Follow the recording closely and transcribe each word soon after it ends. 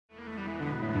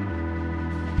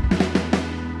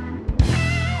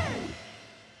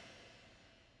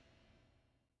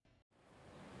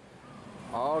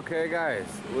Okay guys,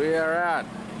 we are at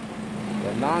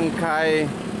the Nong Khai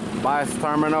bus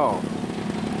terminal.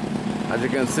 As you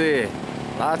can see,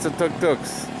 lots of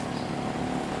tuk-tuks.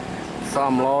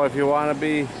 Some low if you want to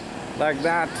be like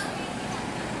that.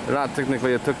 They're not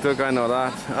technically a tuk-tuk, I know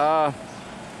that.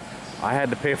 I had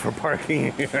to pay for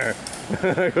parking here.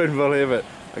 I couldn't believe it.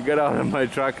 I got out of my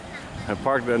truck and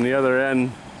parked on the other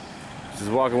end.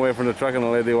 Just walking away from the truck and the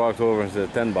lady walked over and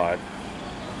said 10 baht.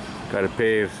 Gotta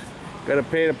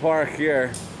pay to park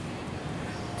here.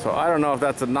 So I don't know if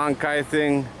that's a Nong Khai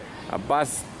thing, a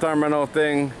bus terminal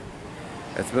thing.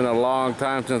 It's been a long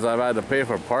time since I've had to pay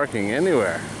for parking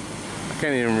anywhere. I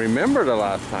can't even remember the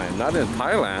last time. Not in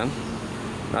Thailand.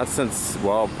 Not since,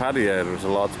 well, Pattaya, there's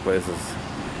lots of places.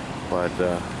 But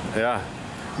yeah,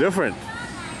 different.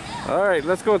 Alright,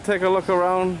 let's go take a look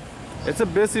around. It's a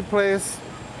busy place.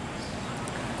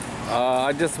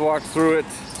 I just walked through it.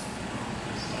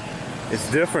 It's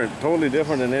different, totally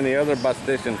different than any other bus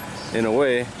station in a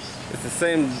way. It's the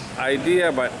same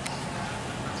idea, but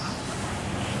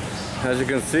as you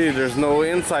can see, there's no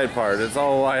inside part. It's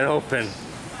all wide open.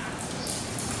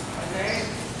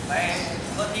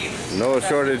 No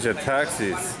shortage of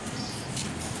taxis.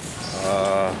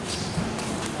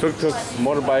 Tuk-tuks,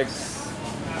 motorbikes,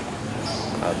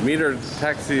 metered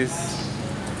taxis.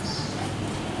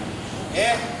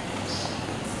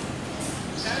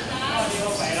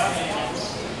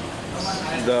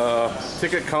 The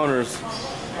ticket counters,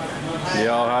 they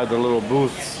all have their little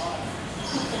booths.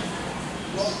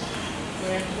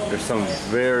 There's some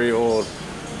very old,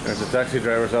 there's the taxi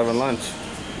drivers having lunch.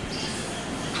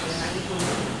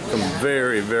 Some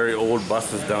very, very old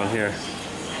buses down here.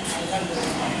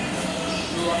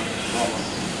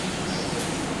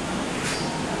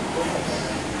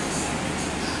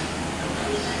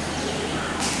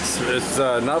 It's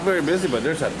not very busy, but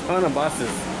there's a ton of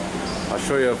buses. I'll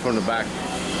show you from the back.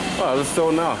 Oh, let's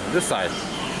go now, this side.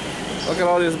 Look at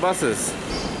all these buses.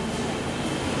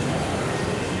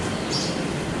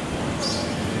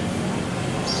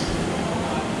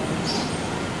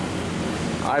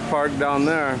 I parked down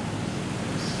there.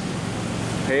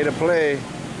 Pay to play.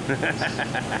 And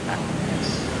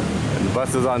the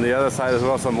buses on the other side as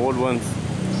well, some old ones.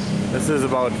 This is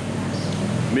about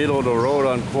middle of the road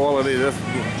on quality. This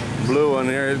blue one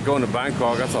here is going to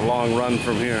Bangkok. That's a long run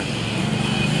from here.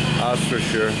 That's for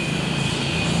sure.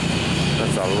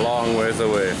 That's a long ways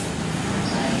away.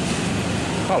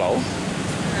 Hello.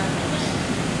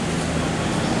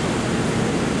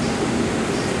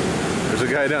 There's a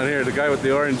guy down here, the guy with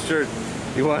the orange shirt.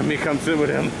 He wanted me to come sit with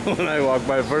him when I walked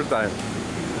by the first time.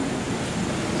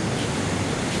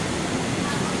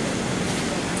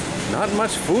 Not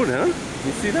much food, huh?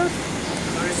 You see that?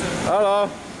 Hello.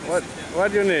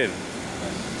 What do you need?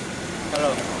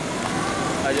 Hello.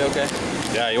 Are you okay?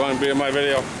 Yeah, you want to be in my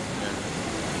video? Yeah.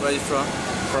 Where are you from?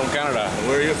 From Canada.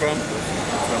 Where are you from?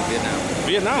 From Vietnam.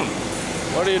 Vietnam?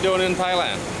 What are you doing in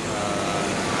Thailand?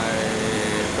 I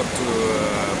come to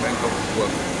Bangkok to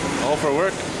work. All for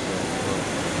work?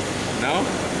 No?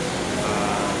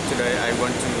 Today I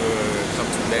want to come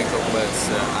to Bangkok, but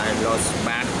I lost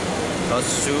bag, lost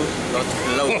shoe, lost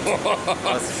clothes,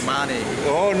 lost money.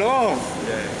 Oh no!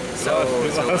 Yeah.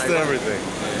 Lost everything.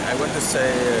 I want to say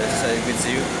with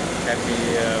you, happy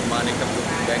money come to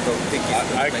Bangkok ticket.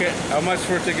 I can't. How much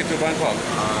for a ticket to Bangkok?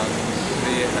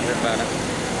 300 baht.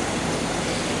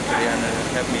 300.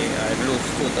 Help me. I lose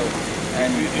 2,000.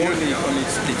 And only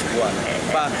stitch one.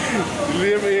 But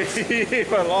leave me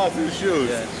if I lost his shoes.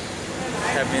 Yeah.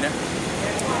 Help me now.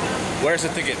 Where's the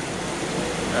ticket?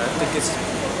 Tickets.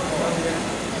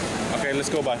 Okay, let's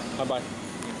go. Bye. Bye.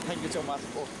 Thank you so much.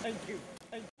 Oh, thank you.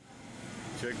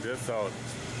 Check this out.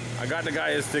 I got the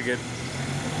guy his ticket.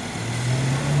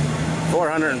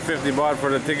 450 baht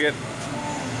for the ticket.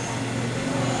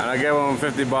 And I gave him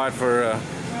 50 baht for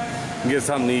get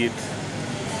something to eat.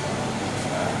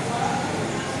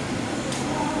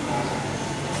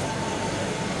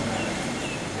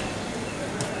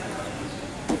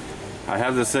 I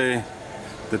have to say,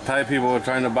 the Thai people were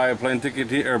trying to buy a plane ticket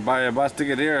here, or buy a bus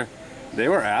ticket here. They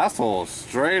were assholes,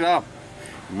 straight up.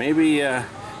 Maybe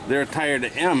they're tired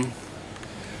of him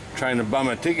trying to bum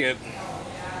a ticket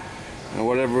and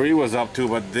whatever he was up to,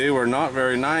 but they were not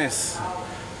very nice.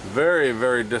 Very,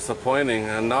 very disappointing.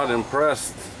 I'm not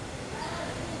impressed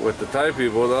with the Thai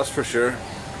people, that's for sure.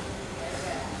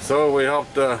 So we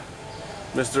helped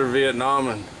Mr. Vietnam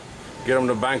and get him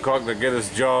to Bangkok to get his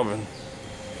job, and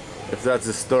if that's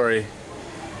his story.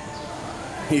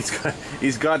 He's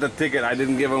got the ticket. I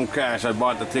didn't give him cash. I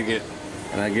bought the ticket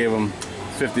and I gave him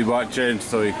 50 baht change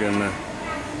so he can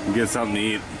get something to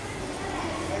eat.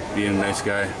 Being a nice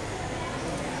guy.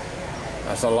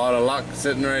 That's a lot of luck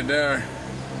sitting right there.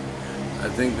 I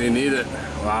think they need it.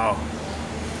 Wow.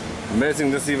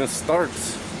 Amazing this even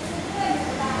starts.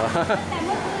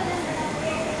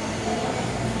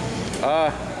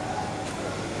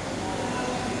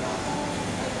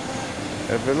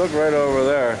 If you look right over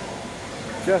there,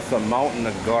 just a mountain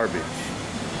of garbage.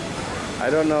 I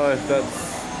don't know if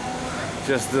that's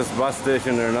just this bus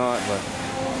station or not, but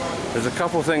there's a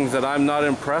couple things that I'm not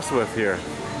impressed with here.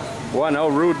 One, how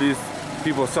rude these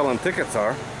people selling tickets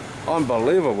are.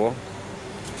 Unbelievable.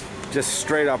 Just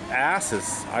straight up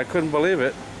asses. I couldn't believe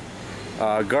it.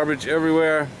 Garbage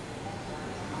everywhere.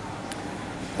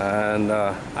 And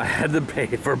I had to pay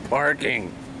for parking.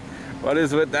 What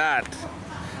is with that?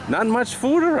 Not much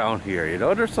food around here, you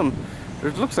know. There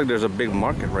looks like there's a big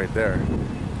market right there,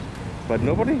 but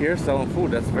nobody here selling food.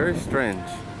 That's very strange.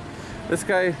 This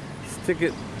guy's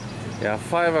ticket, yeah,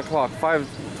 5 o'clock,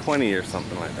 5:20 or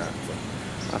something like that. So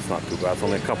that's not too bad. It's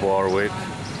only a couple hour wait.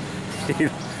 He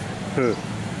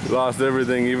lost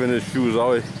everything, even his shoes.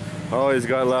 All he's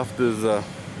got left is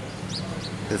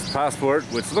his passport,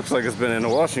 which looks like it's been in a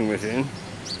washing machine.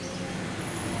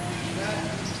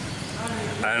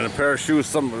 And a pair of shoes,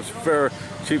 some fair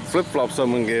cheap flip-flops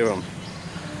someone gave him.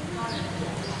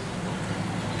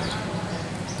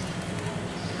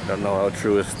 Don't know how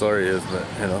true his story is, but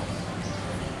you know,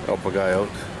 help a guy out.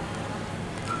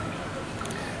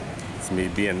 It's me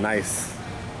being nice.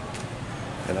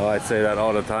 You know, I say that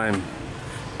all the time.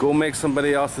 Go make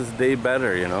somebody else's day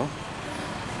better, you know.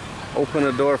 Open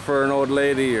a door for an old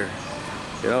lady, or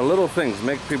you know, little things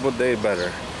make people's day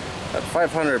better. That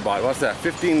 500 baht, what's that?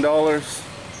 $15?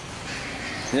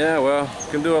 Yeah, well,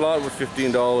 you can do a lot with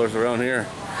 $15 around here.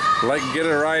 Like get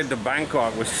a ride to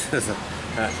Bangkok, which is a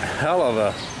hell of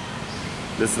a...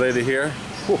 This lady here,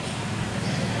 whew.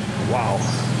 Wow.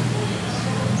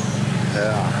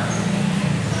 Yeah.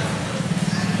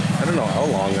 I don't know how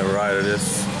long a ride it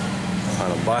is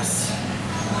on a bus.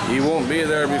 He won't be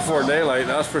there before daylight,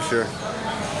 that's for sure.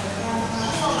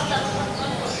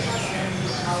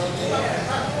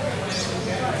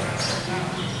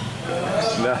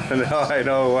 Now I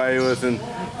know why he was in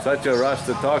such a rush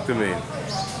to talk to me.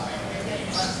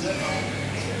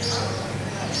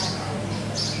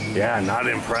 Yeah, not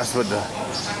impressed with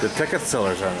the ticket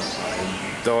sellers. I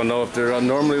don't know if they're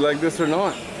normally like this or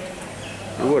not.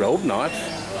 You would hope not.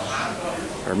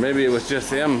 Or maybe it was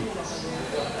just him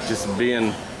just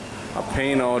being a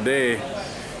pain all day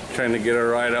trying to get a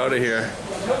ride out of here.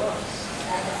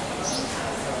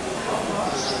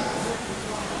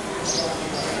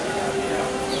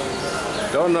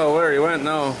 Don't know where he went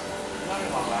now.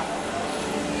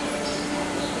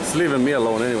 It's leaving me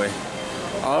alone anyway.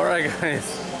 Alright guys,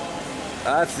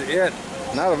 that's it.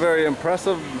 Not a very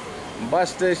impressive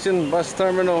bus station, bus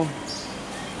terminal,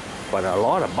 but a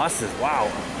lot of buses, wow.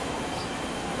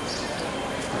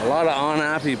 A lot of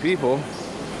unhappy people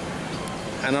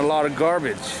and a lot of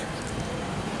garbage.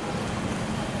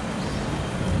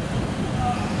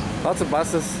 Lots of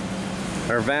buses,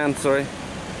 or vans, sorry.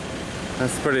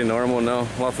 That's pretty normal now.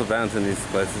 Lots of vans in these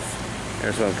places.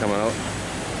 Here's one coming out.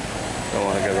 Don't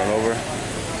want to get run over.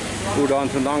 Udon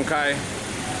to Nong Khai.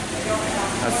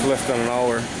 That's less than an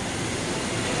hour.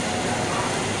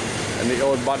 And the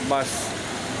old butt bus,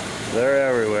 they're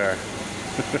everywhere.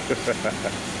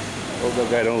 Hope that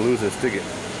guy don't lose his ticket.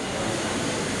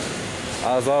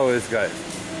 As always, guys,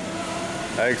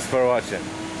 thanks for watching.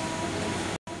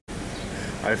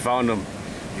 I found him.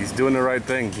 He's doing the right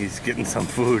thing. He's getting some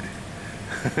food.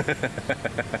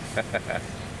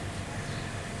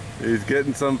 He's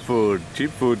getting some food. Cheap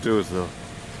food too, so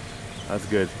that's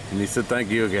good. And he said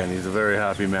thank you again. He's a very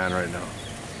happy man right now.